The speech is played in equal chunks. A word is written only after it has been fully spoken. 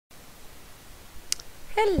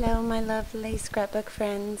Hello, my lovely scrapbook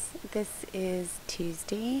friends. This is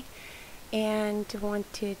Tuesday and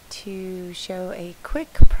wanted to show a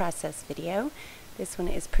quick process video. This one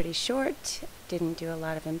is pretty short, didn't do a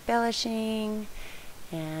lot of embellishing,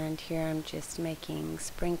 and here I'm just making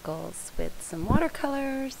sprinkles with some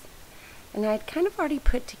watercolors. And I'd kind of already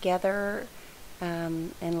put together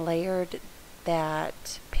and layered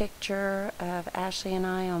that picture of Ashley and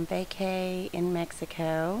I on vacay in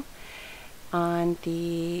Mexico on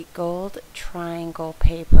the gold triangle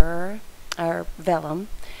paper or vellum,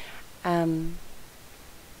 and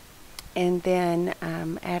then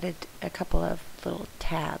added a couple of little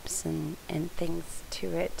tabs and things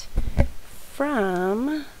to it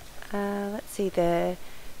from let's see, the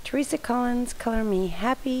Teresa Collins Color Me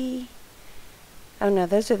Happy. Oh no,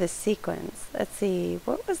 those are the sequins. Let's see,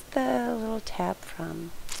 what was the little tab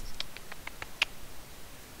from?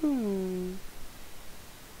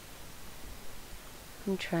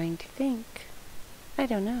 I'm trying to think. I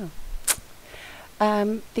don't know.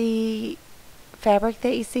 The fabric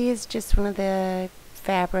that you see is just one of the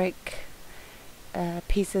fabric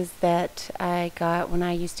pieces that I got when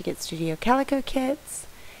I used to get Studio Calico kits,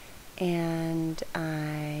 and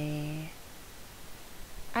I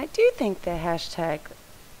do think the hashtag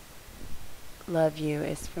love you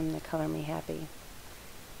is from the Color Me Happy.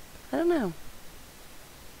 I don't know.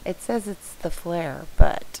 It says it's the flare,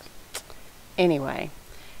 but anyway,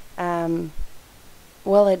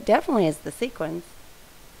 well, it definitely is the sequins.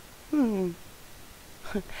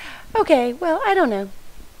 Okay, well, I don't know.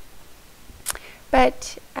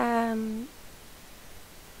 But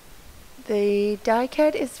the die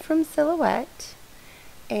cut is from Silhouette,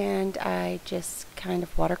 and I just kind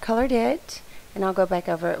of watercolored it, and I'll go back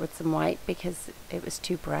over it with some white because it was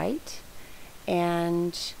too bright.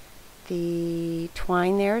 And the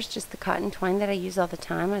twine there is just the cotton twine that I use all the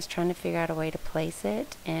time. I was trying to figure out a way to place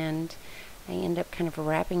it, and I end up kind of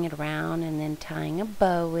wrapping it around and then tying a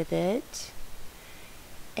bow with it.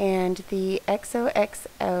 And the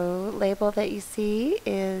XOXO label that you see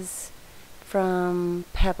is from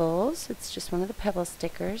Pebbles. It's just one of the Pebbles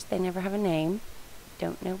stickers. They never have a name.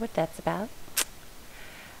 Don't know what that's about.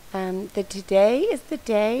 The Today is the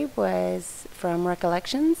Day was from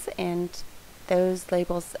Recollections, and those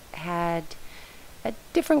labels had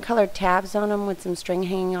different colored tabs on them with some string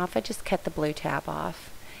hanging off. I just cut the blue tab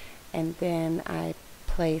off, and then I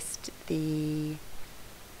placed the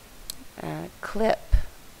clip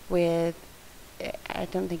with, I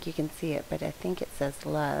don't think you can see it, but I think it says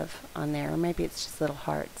love on there, or maybe it's just little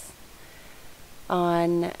hearts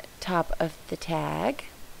on top of the tag.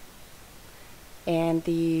 And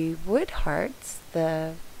the wood hearts,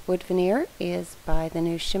 the wood veneer, is by the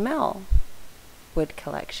new Chamel wood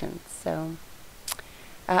collection. So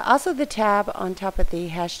also the tab on top of the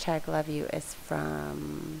hashtag love you is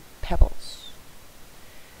from Pebbles.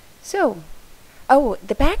 So, oh,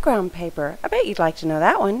 the background paper, I bet you'd like to know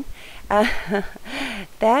that one.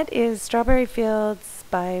 That is Strawberry Fields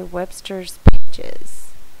by Webster's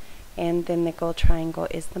Pages, and then the gold triangle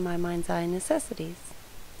is the My Mind's Eye Necessities.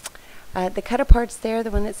 The cut aparts there,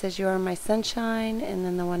 the one that says You Are My Sunshine, and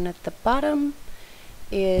then the one at the bottom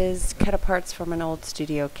is cut aparts from an old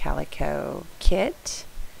Studio Calico kit.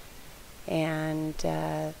 And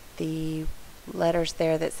the letters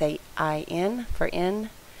there that say IN for in,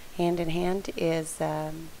 hand in hand, is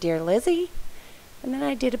Dear Lizzie. And then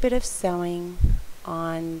I did a bit of sewing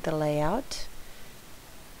on the layout.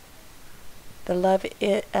 The love,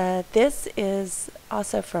 this is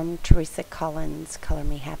also from Teresa Collins Color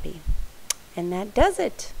Me Happy. And that does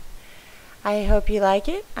it. I hope you like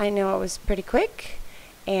it. I know it was pretty quick,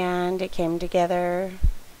 and it came together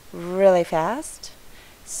really fast.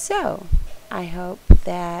 So I hope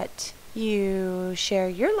that you share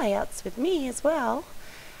your layouts with me as well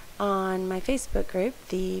on my Facebook group,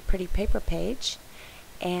 the Pretty Paper page.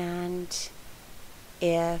 And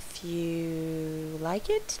if you like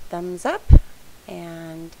it, thumbs up,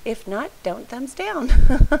 and if not, don't thumbs down.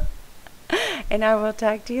 And I will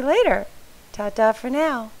talk to you later. Ta-ta for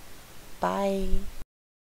now. Bye.